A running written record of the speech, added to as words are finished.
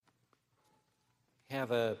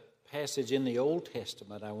have a passage in the Old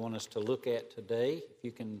Testament I want us to look at today. If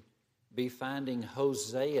you can be finding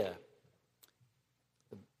Hosea,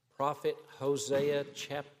 the prophet Hosea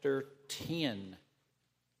chapter 10.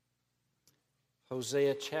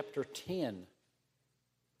 Hosea chapter 10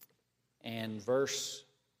 and verse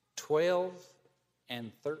 12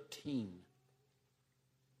 and 13.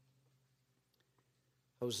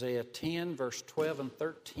 Hosea 10, verse 12 and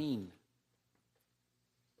 13.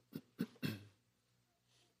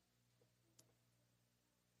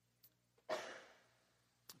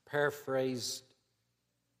 Paraphrased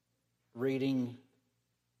reading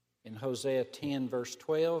in Hosea 10, verse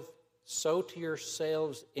 12, sow to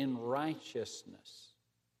yourselves in righteousness,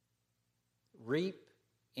 reap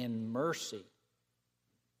in mercy.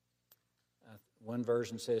 One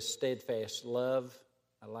version says steadfast love.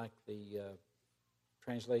 I like the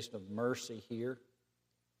translation of mercy here.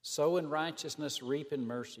 Sow in righteousness, reap in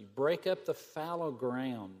mercy. Break up the fallow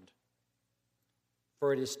ground,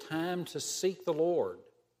 for it is time to seek the Lord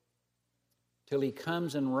till he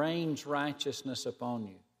comes and rains righteousness upon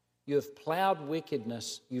you. You have plowed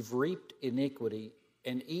wickedness, you've reaped iniquity,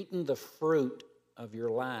 and eaten the fruit of your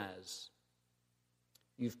lies.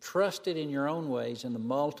 You've trusted in your own ways in the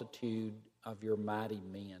multitude of your mighty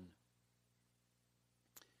men.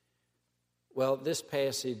 Well, this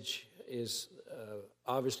passage is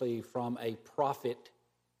obviously from a prophet,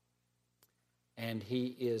 and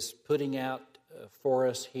he is putting out for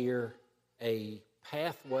us here a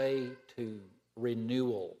pathway to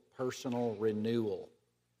renewal, personal renewal.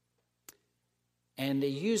 And he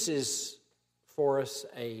uses for us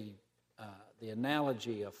the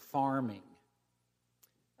analogy of farming.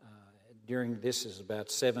 This is about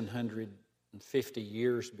 750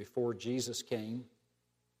 years before Jesus came,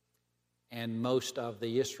 and most of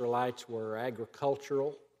the Israelites were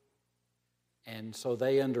agricultural, and so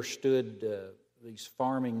they understood these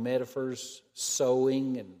farming metaphors,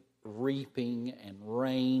 sowing and reaping and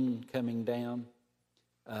rain coming down.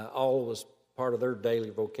 All was part of their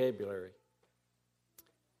daily vocabulary.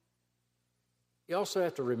 You also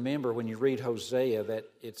have to remember when you read Hosea that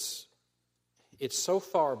it's so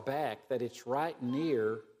far back that it's right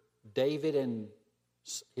near David and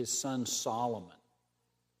his son Solomon,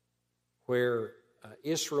 where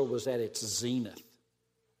Israel was at its zenith.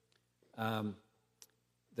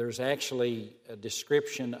 There's actually a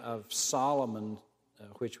description of Solomon,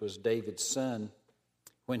 which was David's son,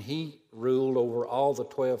 when he ruled over all the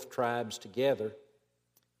 12 tribes together.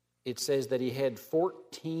 It says that he had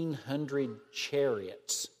 1,400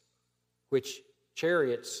 chariots, which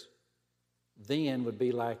chariots then would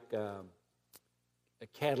be like a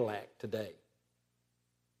Cadillac today.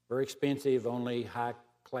 Very expensive, only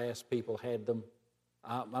high-class people had them.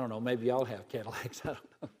 I don't know, maybe y'all have Cadillacs, I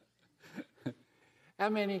don't know. How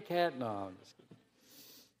many No, I'm just kidding.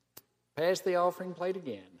 Pass the offering plate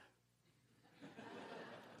again.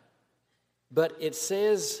 But it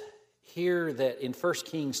says here that in 1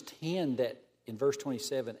 Kings 10, that in verse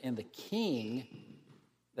 27, and the king,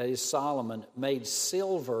 that is Solomon, made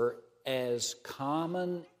silver as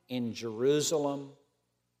common in Jerusalem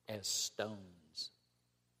as stones.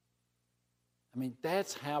 I mean,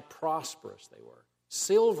 that's how prosperous they were.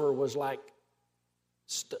 Silver was like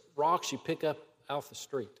rocks you pick up off the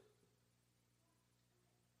street.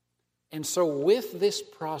 And so with this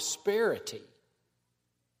prosperity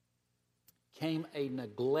came a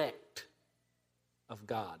neglect of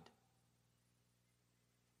God.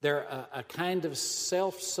 A kind of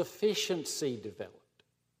self-sufficiency developed,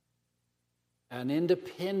 an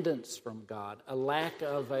independence from God,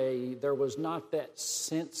 there was not that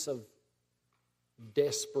sense of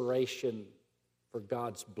desperation for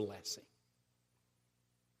God's blessing.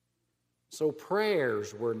 So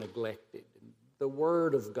prayers were neglected, the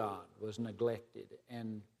Word of God was neglected,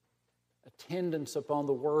 and attendance upon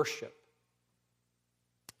the worship.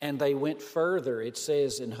 And they went further. It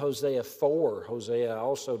says in Hosea 4, Hosea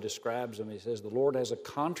also describes them. He says, the Lord has a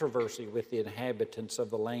controversy with the inhabitants of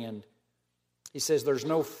the land. He says there's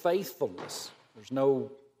no faithfulness, there's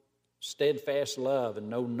no steadfast love, and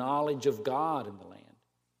no knowledge of God in the land,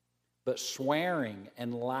 but swearing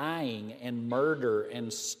and lying and murder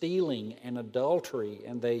and stealing and adultery,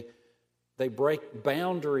 and they break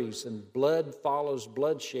boundaries, and blood follows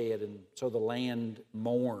bloodshed, and so the land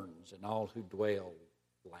mourns, and all who dwell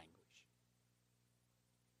languish.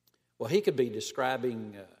 Well, he could be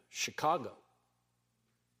describing Chicago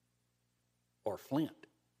or Flint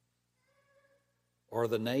or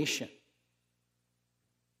the nation.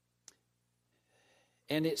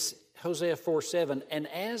 And it's Hosea 4:7, and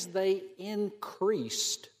as they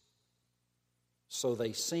increased, so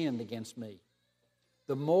they sinned against me.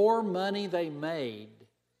 The more money they made,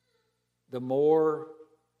 the more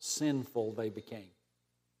sinful they became.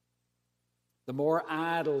 The more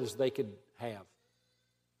idols they could have.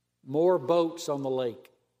 More boats on the lake.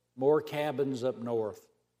 More cabins up north.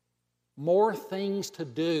 More things to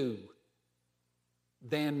do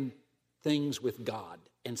than things with God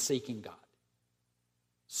and seeking God.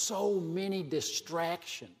 So many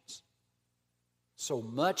distractions. So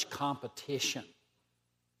much competition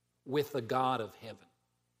with the God of heaven.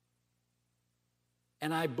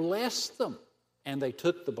 And I blessed them, and they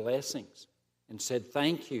took the blessings and said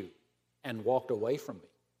thank you and walked away from me.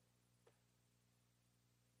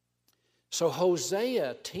 So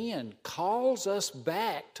Hosea 10 calls us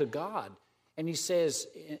back to God. And he says,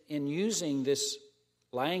 in using this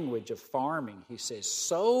language of farming, he says,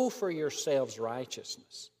 sow for yourselves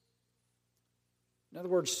righteousness. In other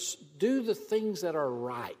words, do the things that are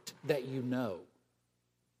right, that you know.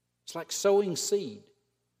 It's like sowing seed.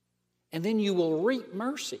 And then you will reap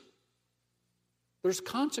mercy. There's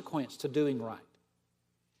consequence to doing right.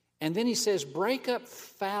 And then he says, break up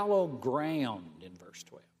fallow ground in verse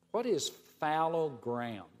 12. What is fallow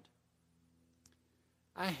ground?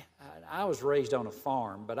 I was raised on a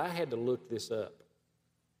farm, but I had to look this up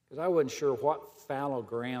because I wasn't sure what fallow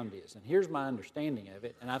ground is. And here's my understanding of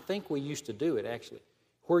it, and I think we used to do it actually,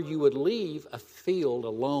 where you would leave a field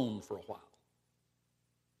alone for a while.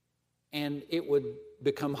 And it would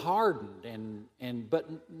become hardened, but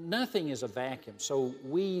nothing is a vacuum. So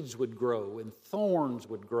weeds would grow and thorns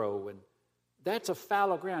would grow, and that's a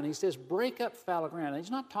fallow ground. He says, break up fallow ground. And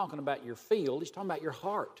he's not talking about your field. He's talking about your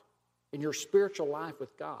heart and your spiritual life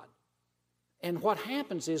with God. And what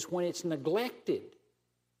happens is when it's neglected,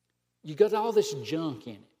 you got all this junk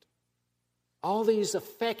in it, all these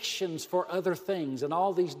affections for other things and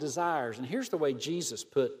all these desires. And here's the way Jesus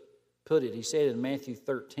put it. He said in Matthew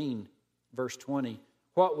 13, verse 20,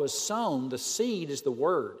 what was sown, the seed is the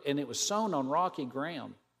word, and it was sown on rocky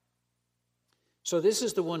ground. So this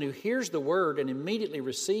is the one who hears the word and immediately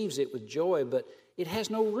receives it with joy, but it has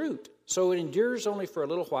no root. So it endures only for a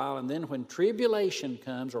little while, and then when tribulation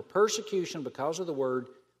comes or persecution because of the word,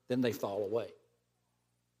 then they fall away.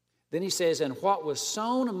 Then he says, and what was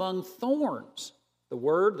sown among thorns, the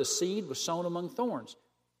word, the seed was sown among thorns.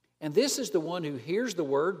 And this is the one who hears the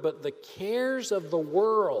word, but the cares of the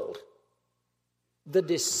world, the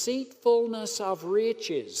deceitfulness of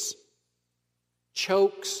riches,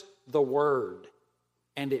 chokes the word,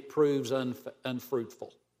 and it proves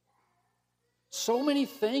unfruitful. So many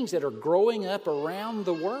things that are growing up around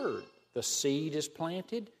the word. The seed is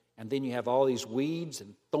planted, and then you have all these weeds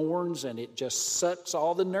and thorns, and it just sucks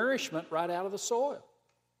all the nourishment right out of the soil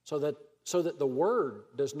so that the word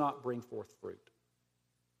does not bring forth fruit.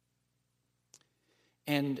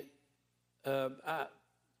 And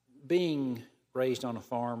being raised on a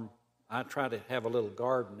farm, I try to have a little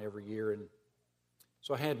garden every year, and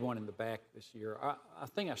so I had one in the back this year. I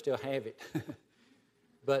think I still have it.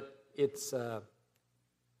 But it's, I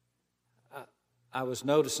was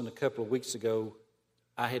noticing a couple of weeks ago,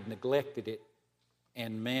 I had neglected it.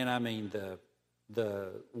 And man, I mean, the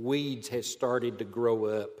weeds had started to grow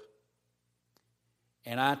up.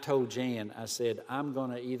 And I told Jan, I said, I'm going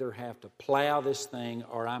to either have to plow this thing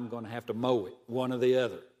or I'm going to have to mow it, one or the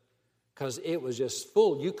other. Because it was just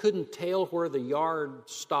full. You couldn't tell where the yard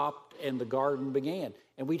stopped and the garden began.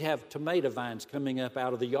 And we'd have tomato vines coming up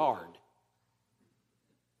out of the yard.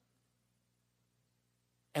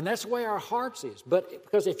 And that's the way our hearts is. But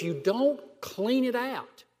because if you don't clean it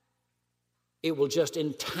out, it will just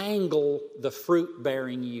entangle the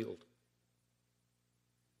fruit-bearing yield.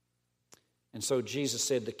 And so Jesus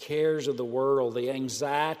said, the cares of the world, the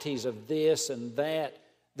anxieties of this and that,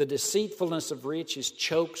 the deceitfulness of riches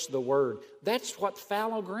chokes the word. That's what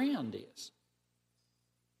fallow ground is.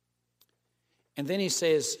 And then he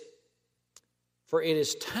says, for it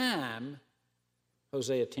is time,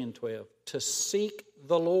 Hosea 10:12, to seek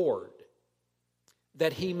the Lord,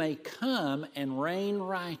 that he may come and rain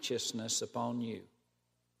righteousness upon you.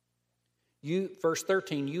 Verse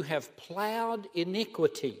 13, you have plowed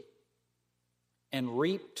iniquity and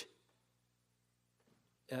reaped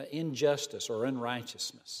injustice or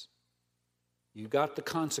unrighteousness. You got the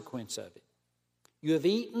consequence of it. You have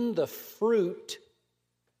eaten the fruit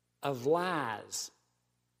of lies.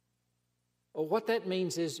 Well, what that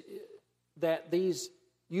means is that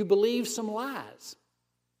you believe some lies.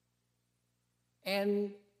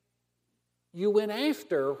 And you went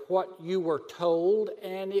after what you were told,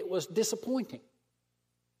 and it was disappointing.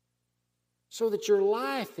 So that your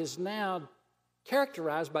life is now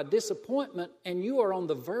characterized by disappointment, and you are on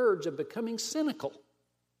the verge of becoming cynical.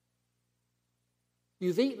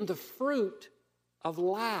 You've eaten the fruit of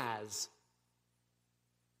lies.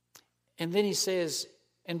 And then he says,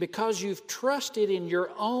 and because you've trusted in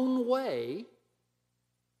your own way,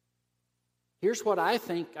 here's what I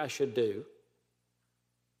think I should do.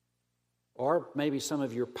 Or maybe some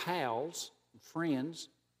of your pals, friends,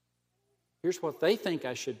 here's what they think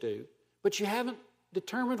I should do. But you haven't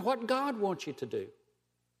determined what God wants you to do.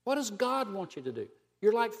 What does God want you to do?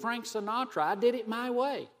 You're like Frank Sinatra. I did it my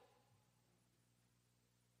way.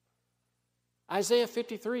 Isaiah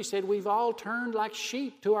 53 said, we've all turned like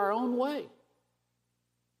sheep to our own way.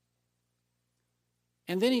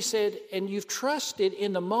 And then he said, and you've trusted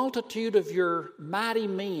in the multitude of your mighty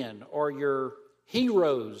men or your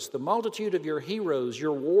heroes, the multitude of your heroes,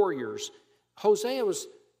 your warriors.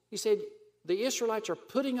 He said, the Israelites are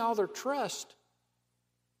putting all their trust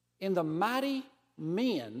in the mighty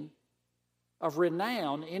men of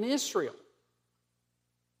renown in Israel.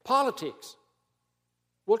 Politics.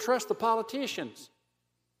 We'll trust the politicians.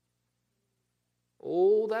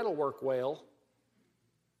 Oh, that'll work well.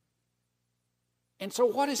 And so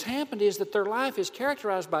what has happened is that their life is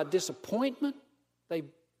characterized by disappointment.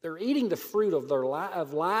 They're eating the fruit of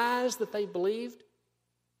of lies that they believed.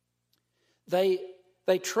 They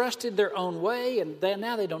trusted their own way, and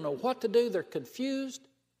now they don't know what to do. They're confused.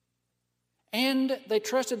 And they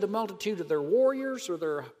trusted the multitude of their warriors or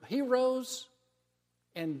their heroes,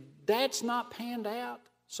 and that's not panned out.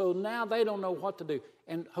 So now they don't know what to do.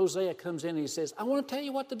 And Hosea comes in and he says, I want to tell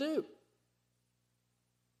you what to do.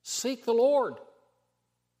 Seek the Lord.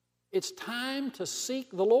 It's time to seek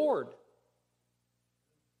the Lord.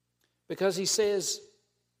 Because he says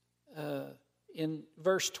in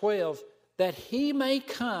verse 12, that he may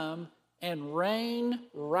come and rain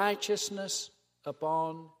righteousness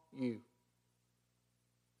upon you.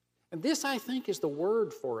 And this, I think, is the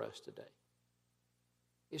word for us today.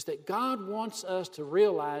 Is that God wants us to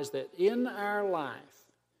realize that in our life,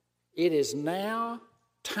 it is now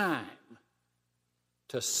time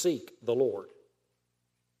to seek the Lord.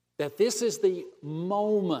 That this is the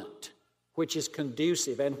moment which is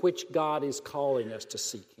conducive and which God is calling us to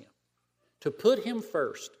seek Him. To put Him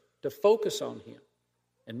first, to focus on Him,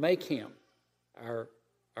 and make Him our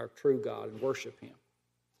true God and worship Him.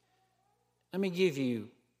 Let me give you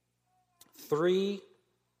 3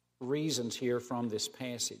 reasons here from this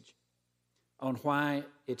passage on why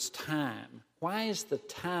it's time. Why is the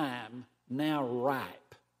time now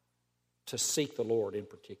ripe to seek the Lord in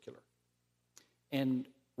particular? And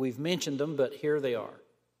we've mentioned them, but here they are.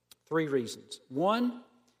 3 reasons. 1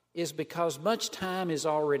 is because much time is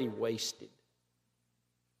already wasted.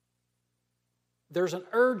 There's an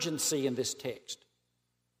urgency in this text.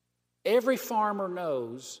 Every farmer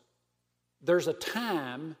knows there's a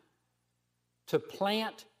time to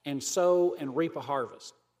plant and sow and reap a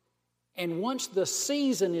harvest. And once the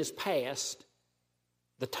season is past,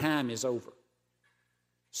 the time is over.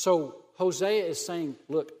 So Hosea is saying,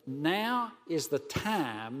 look, now is the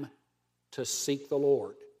time to seek the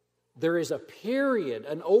Lord. There is a period,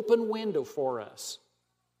 an open window for us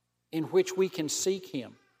in which we can seek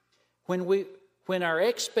Him. When our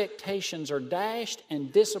expectations are dashed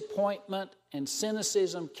and disappointment and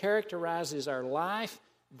cynicism characterizes our life,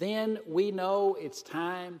 then we know it's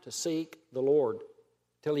time to seek the Lord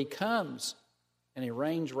till He comes and He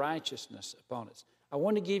rains righteousness upon us. I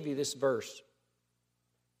want to give you this verse.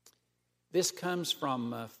 This comes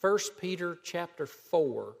from 1 Peter chapter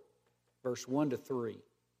 4, verse 1 to 3.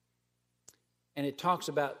 And it talks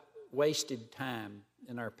about wasted time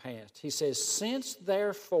in our past. He says, since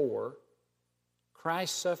therefore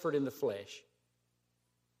Christ suffered in the flesh,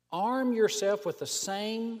 arm yourself with the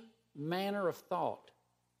same manner of thought.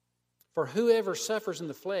 For whoever suffers in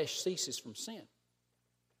the flesh ceases from sin.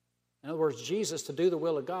 In other words, Jesus, to do the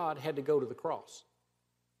will of God, had to go to the cross.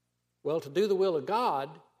 Well, to do the will of God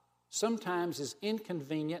sometimes is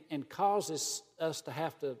inconvenient and causes us to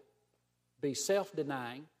have to be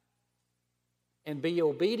self-denying and be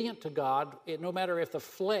obedient to God, no matter if the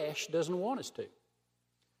flesh doesn't want us to.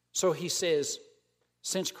 So he says,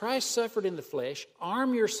 since Christ suffered in the flesh,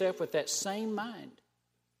 arm yourself with that same mind.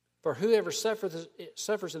 For whoever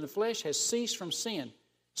suffers in the flesh has ceased from sin,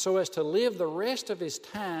 so as to live the rest of his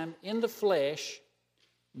time in the flesh,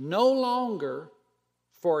 no longer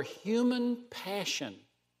for human passion,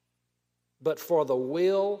 but for the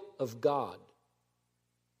will of God.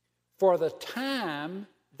 For the time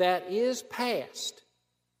that is past,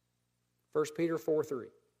 1 Peter 4:3,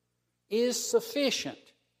 is sufficient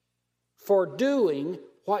for doing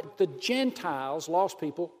what the Gentiles, lost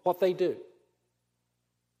people, what they do.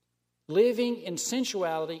 Living in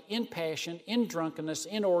sensuality, in passion, in drunkenness,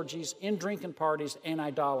 in orgies, in drinking parties, and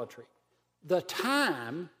idolatry. The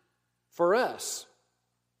time for us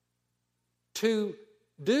to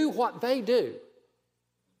do what they do,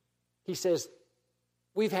 he says,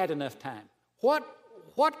 we've had enough time.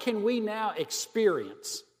 What can we now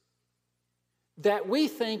experience that we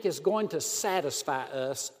think is going to satisfy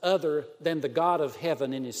us other than the God of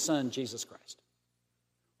heaven and His Son, Jesus Christ?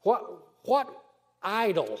 What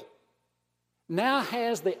idol now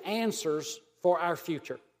has the answers for our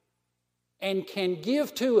future and can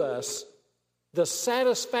give to us the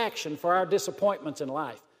satisfaction for our disappointments in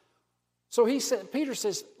life? So Peter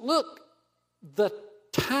says, look, the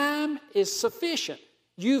time is sufficient.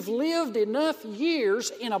 You've lived enough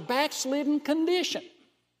years in a backslidden condition.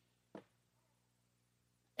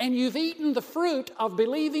 And you've eaten the fruit of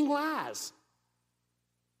believing lies.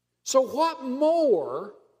 So what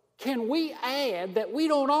more can we add that we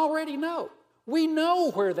don't already know? We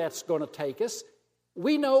know where that's going to take us.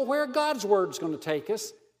 We know where God's Word is going to take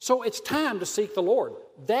us. So it's time to seek the Lord.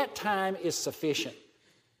 That time is sufficient.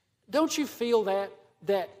 Don't you feel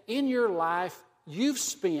that in your life you've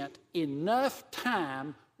spent enough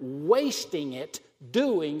time wasting it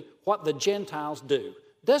doing what the Gentiles do?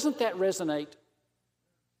 Doesn't that resonate?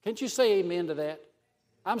 Can't you say amen to that?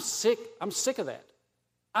 I'm sick of that.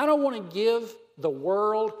 I don't want to give the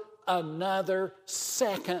world another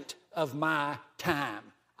second of my time.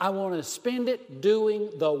 I want to spend it doing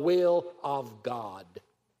the will of God.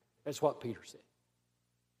 That's what Peter said.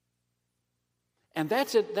 And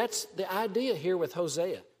that's it. That's the idea here with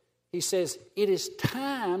Hosea. He says, it is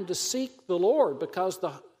time to seek the Lord because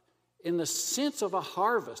in the sense of a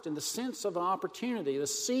harvest, in the sense of an opportunity, the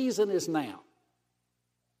season is now.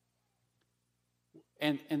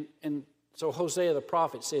 And so Hosea the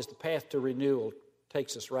prophet says the path to renewal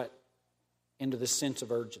takes us right into this sense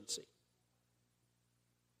of urgency.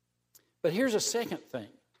 But here's a second thing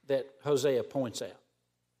that Hosea points out.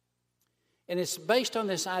 And it's based on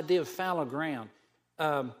this idea of fallow ground.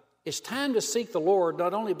 It's time to seek the Lord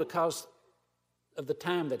not only because of the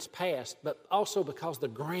time that's passed, but also because the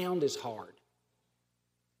ground is hard.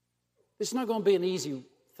 It's not going to be an easy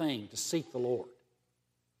thing to seek the Lord.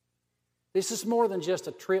 This is more than just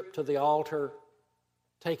a trip to the altar,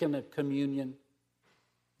 taking a communion.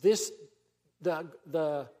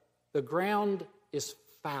 The ground is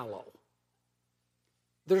fallow.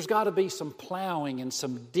 There's got to be some plowing and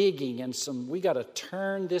some digging and we got to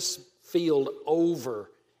turn this field over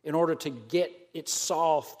in order to get it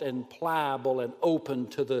soft and pliable and open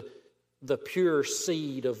to the pure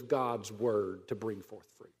seed of God's Word to bring forth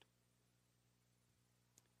fruit.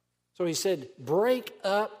 So he said, break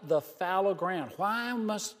up the fallow ground. Why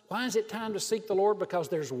is it time to seek the Lord? Because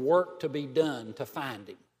there's work to be done to find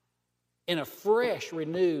Him in a fresh,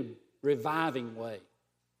 renewed, reviving way.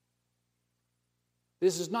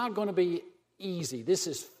 This is not going to be easy. This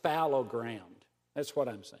is fallow ground. That's what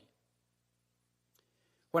I'm saying.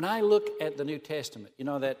 When I look at the New Testament, you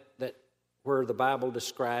know that where the Bible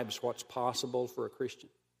describes what's possible for a Christian?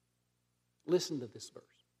 Listen to this verse.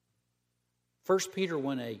 1 Peter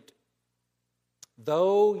 1:8.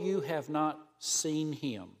 Though you have not seen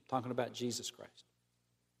Him, talking about Jesus Christ,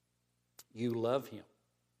 you love Him.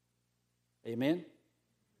 Amen?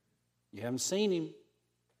 You haven't seen Him,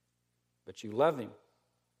 but you love Him.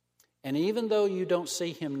 And even though you don't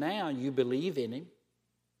see Him now, you believe in Him.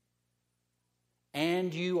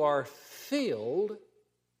 And you are filled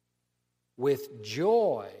with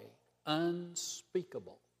joy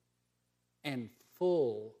unspeakable and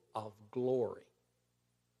full of glory.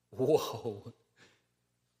 Whoa.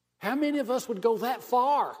 How many of us would go that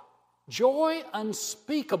far? Joy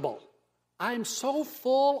unspeakable. I'm so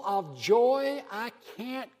full of joy I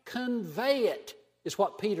can't convey it, is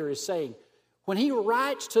what Peter is saying. When he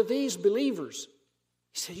writes to these believers,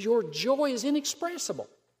 he says, your joy is inexpressible.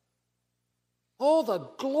 Oh, the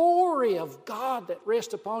glory of God that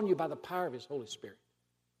rests upon you by the power of His Holy Spirit.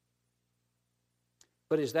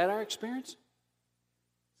 But is that our experience?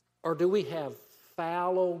 Or do we have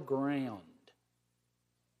fallow ground?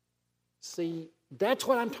 See, that's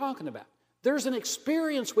what I'm talking about. There's an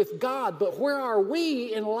experience with God, but where are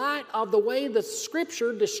we in light of the way the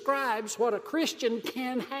Scripture describes what a Christian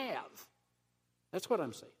can have? That's what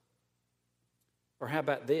I'm saying. Or how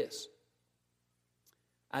about this?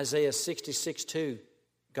 Isaiah 66:2,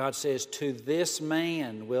 God says, to this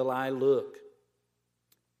man will I look.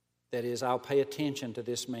 That is, I'll pay attention to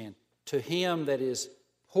this man. To him that is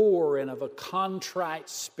poor and of a contrite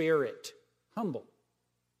spirit, humble.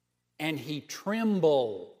 And he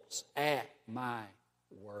trembles at my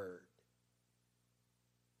word.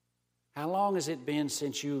 How long has it been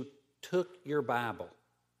since you took your Bible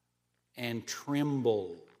and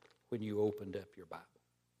trembled when you opened up your Bible?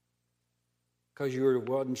 because you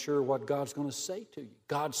wasn't sure what God's going to say to you.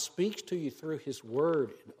 God speaks to you through His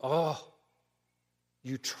Word. And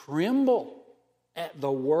you tremble at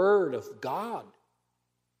the Word of God.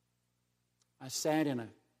 I sat in a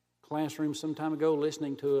classroom some time ago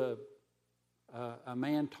listening to a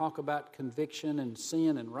man talk about conviction and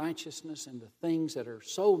sin and righteousness and the things that are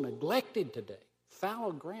so neglected today.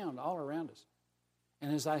 Fallow ground all around us.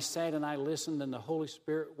 And as I sat and I listened and the Holy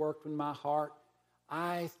Spirit worked in my heart,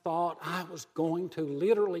 I thought I was going to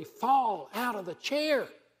literally fall out of the chair.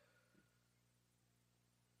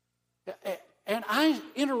 And I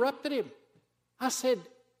interrupted him. I said,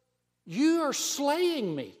 "You are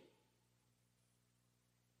slaying me."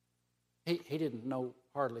 He didn't know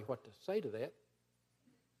hardly what to say to that.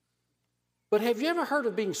 But have you ever heard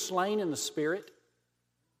of being slain in the Spirit?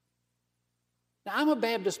 Now, I'm a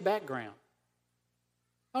Baptist background.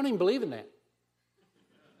 I don't even believe in that.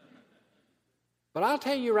 But I'll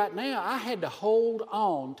tell you right now, I had to hold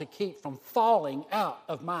on to keep from falling out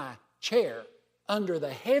of my chair under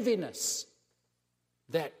the heaviness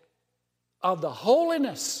of the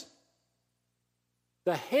holiness,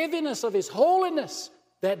 the heaviness of His holiness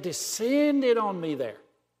that descended on me there.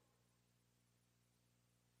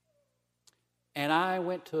 And I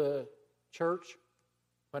went to a church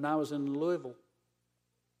when I was in Louisville.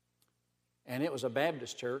 And it was a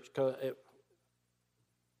Baptist church because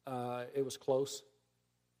it was close.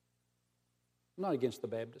 I'm not against the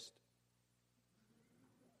Baptist.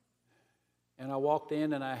 And I walked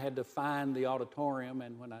in and I had to find the auditorium.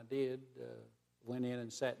 And when I did, went in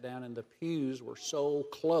and sat down, and the pews were so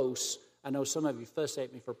close. I know some of you fuss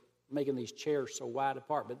at me for making these chairs so wide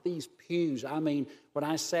apart, but these pews, I mean, when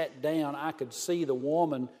I sat down, I could see the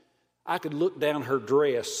woman. I could look down her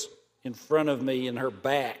dress in front of me and her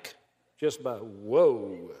back just by,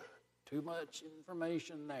 whoa, too much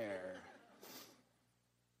information there.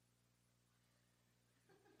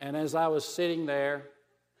 And as I was sitting there,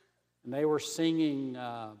 and they were singing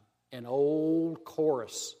an old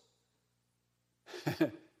chorus.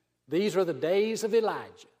 These are the days of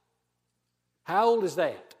Elijah. How old is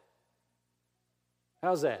that?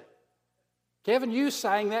 How's that? Kevin, you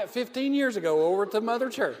sang that 15 years ago over at the Mother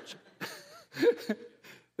Church.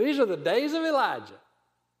 These are the days of Elijah.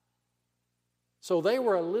 So they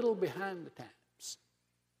were a little behind the times.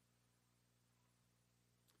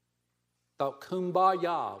 Thought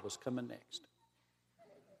Kumbaya was coming next.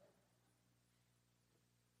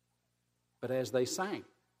 But as they sang,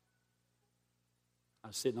 I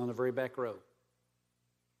was sitting on the very back row.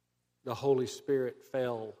 The Holy Spirit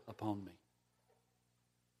fell upon me.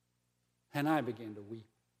 And I began to weep.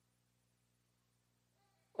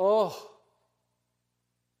 Oh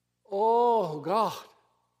God,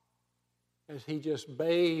 as He just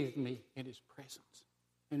bathed me in His presence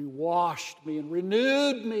and washed me and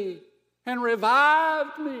renewed me and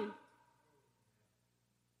revived me.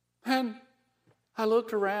 And I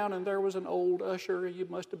looked around and there was an old usher. He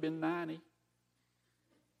must have been 90.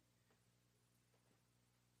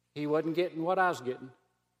 He wasn't getting what I was getting.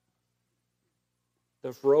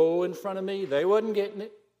 The row in front of me, they wasn't getting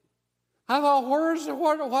it. I thought,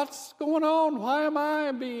 what's going on? Why am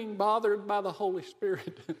I being bothered by the Holy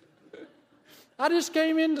Spirit? I just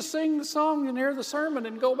came in to sing the song and hear the sermon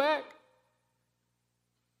and go back.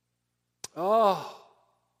 But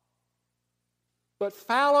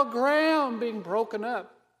fallow ground being broken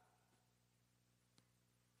up.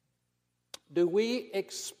 Do we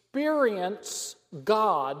experience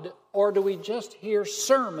God, or do we just hear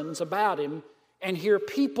sermons about Him and hear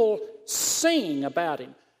people sing about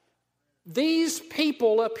Him? These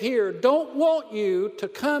people up here don't want you to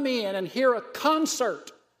come in and hear a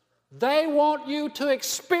concert. They want you to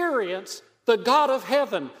experience the God of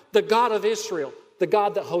heaven, the God of Israel, the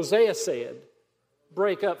God that Hosea said,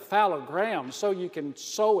 break up fallow ground so you can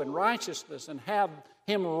sow in righteousness and have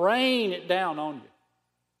Him rain it down on you,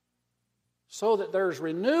 so that there's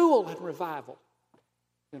renewal and revival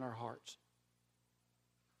in our hearts.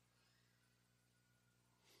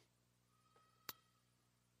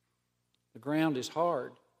 The ground is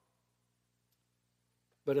hard.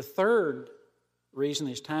 But a third reason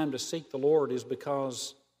it's time to seek the Lord is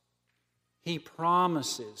because He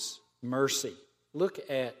promises mercy. Look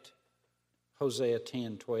at Hosea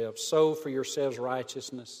 10:12. Sow for yourselves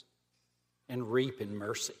righteousness and reap in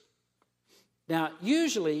mercy. Now,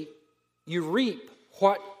 usually you reap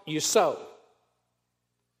what you sow.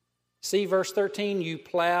 See verse 13, you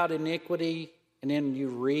plowed iniquity and then you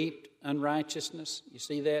reaped unrighteousness. You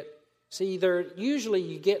see that? See, usually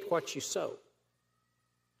you get what you sow.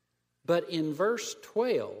 But in verse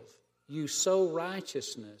 12, you sow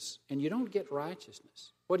righteousness and you don't get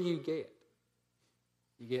righteousness. What do you get?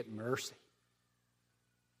 You get mercy.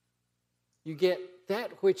 You get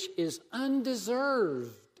that which is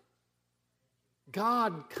undeserved.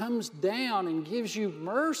 God comes down and gives you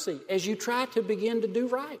mercy as you try to begin to do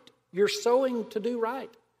right. You're sowing to do right.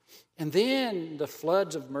 And then the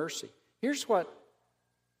floods of mercy. Here's what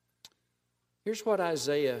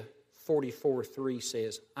Isaiah 44:3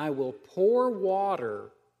 says. I will pour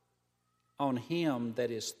water on him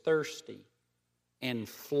that is thirsty and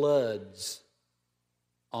floods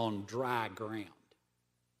on dry ground.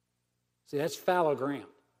 See, that's fallow ground.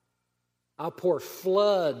 I'll pour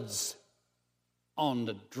floods on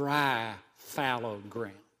the dry, fallow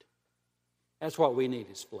ground. That's what we need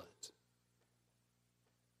is floods.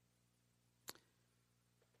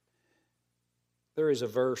 There is a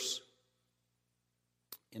verse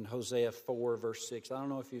in Hosea 4, verse 6. I don't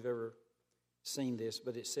know if you've ever seen this,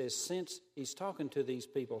 but it says, since he's talking to these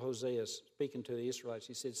people, Hosea is speaking to the Israelites,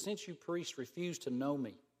 he said, since you priests refuse to know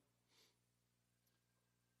me,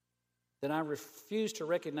 then I refuse to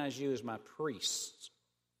recognize you as my priests.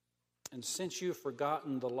 And since you have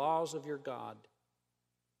forgotten the laws of your God,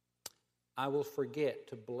 I will forget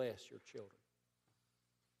to bless your children.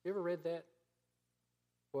 You ever read that?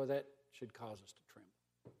 Boy, that should cause us to tremble.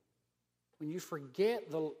 When you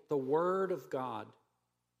forget the Word of God,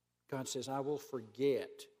 God says, I will forget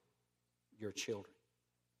your children.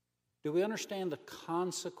 Do we understand the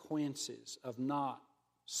consequences of not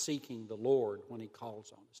seeking the Lord when He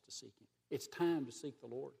calls on us to seek Him? It's time to seek the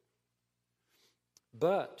Lord.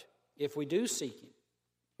 But if we do seek Him,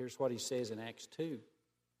 here's what He says in Acts 2,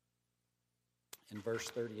 in verse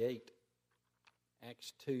 38.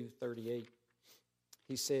 Acts 2:38.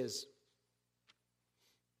 He says,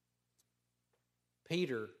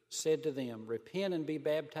 Peter said to them, repent and be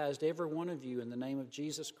baptized every one of you in the name of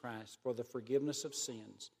Jesus Christ for the forgiveness of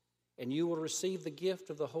sins, and you will receive the gift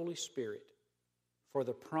of the Holy Spirit. For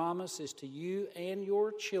the promise is to you and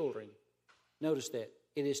your children. Notice that.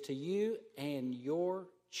 It is to you and your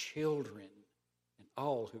children and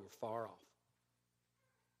all who are far off.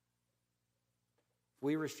 If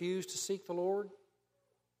we refuse to seek the Lord,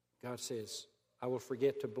 God says, I will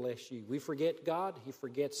forget to bless you. We forget God, He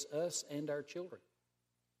forgets us and our children.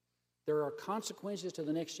 There are consequences to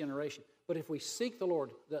the next generation. But if we seek the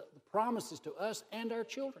Lord, the promise is to us and our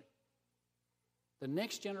children. The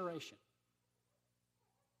next generation.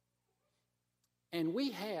 And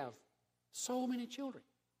we have so many children.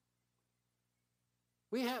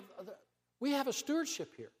 We have a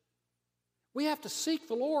stewardship here. We have to seek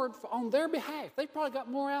the Lord on their behalf. They've probably got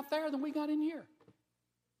more out there than we got in here.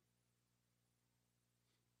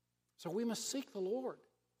 So we must seek the Lord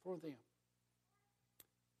for them.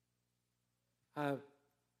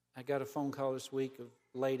 I got a phone call this week of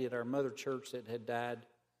a lady at our mother church that had died.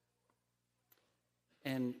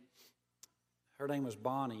 And her name was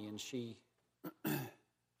Bonnie, and she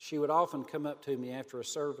would often come up to me after a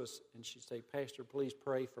service, and she'd say, Pastor, please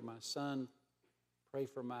pray for my son, pray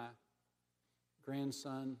for my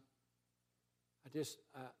grandson.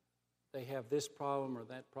 They have this problem or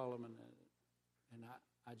that problem, and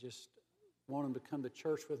I just want them to come to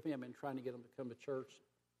church with me. I've been trying to get them to come to church.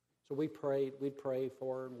 So we'd pray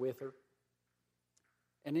for her and with her.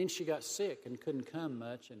 And then she got sick and couldn't come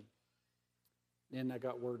much, and then I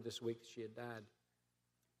got word this week that she had died.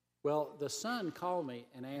 Well, the son called me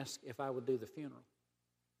and asked if I would do the funeral.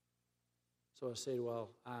 So I said,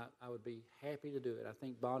 well, I would be happy to do it. I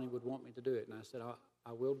think Bonnie would want me to do it. And I said,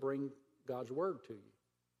 I will bring God's word to you.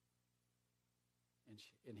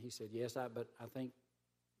 And he said, yes, but I think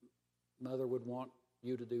Mother would want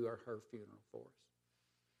you to do her funeral for us.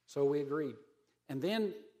 So we agreed. And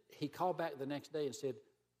then he called back the next day and said,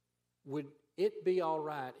 would it be all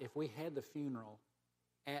right if we had the funeral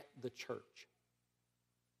at the church?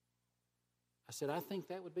 I said, I think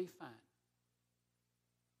that would be fine.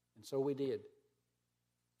 And so we did.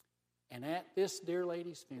 And at this dear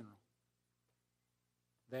lady's funeral,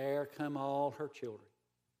 there come all her children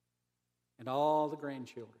and all the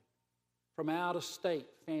grandchildren from out of state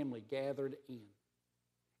family gathered in.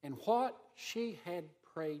 And what she had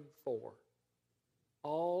prayed for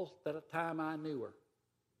all that time I knew her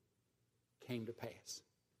came to pass.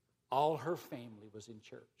 All her family was in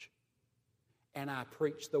church. And I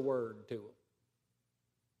preached the word to them.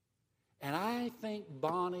 And I think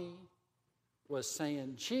Bonnie was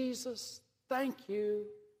saying, Jesus, thank you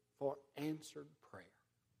for answered prayer.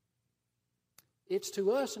 It's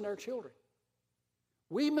to us and our children.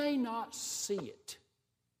 We may not see it.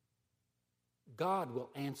 God will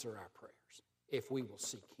answer our prayers if we will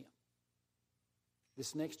seek Him.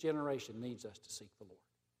 This next generation needs us to seek the Lord.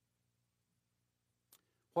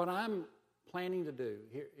 What I'm planning to do,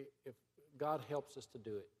 if God helps us to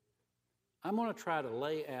do it, I'm going to try to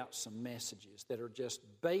lay out some messages that are just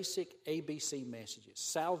basic ABC messages,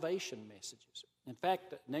 salvation messages. In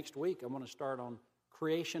fact, next week I'm going to start on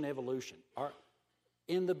creation evolution.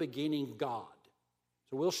 In the beginning, God.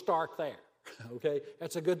 So we'll start there, okay?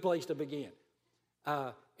 That's a good place to begin.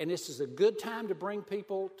 And this is a good time to bring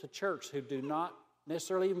people to church who do not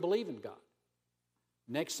necessarily even believe in God.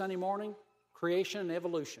 Next Sunday morning, creation and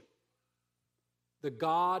evolution. The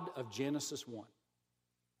God of Genesis 1.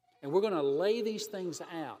 And we're going to lay these things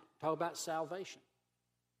out, talk about salvation.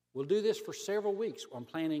 We'll do this for several weeks. I'm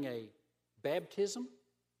planning a baptism.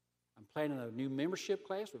 I'm planning a new membership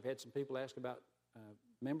class. We've had some people ask about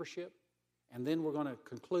membership. And then we're going to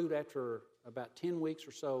conclude after about 10 weeks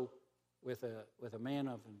or so with a man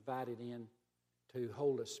I've invited in to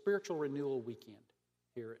hold a spiritual renewal weekend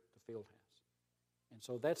here at the Field House. And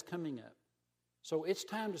so that's coming up. So it's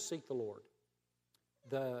time to seek the Lord.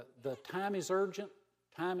 The time is urgent.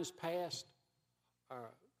 Time is past. Our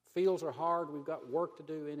fields are hard. We've got work to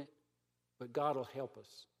do in it. But God will help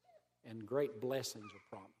us. And great blessings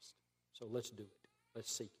are promised. So let's do it.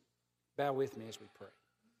 Let's seek Him. Bow with me as we pray.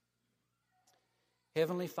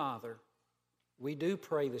 Heavenly Father, we do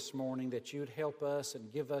pray this morning that You'd help us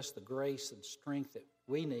and give us the grace and strength that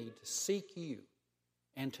we need to seek You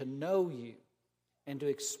and to know You and to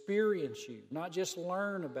experience You, not just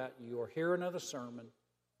learn about You or hear another sermon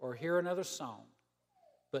or hear another song,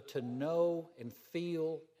 but to know and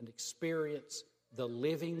feel and experience the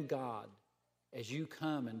living God as You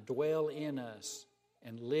come and dwell in us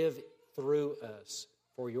and live through us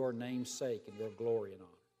for Your name's sake and Your glory and honor.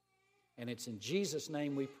 And it's in Jesus'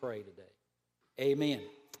 name we pray today. Amen.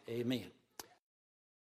 Amen.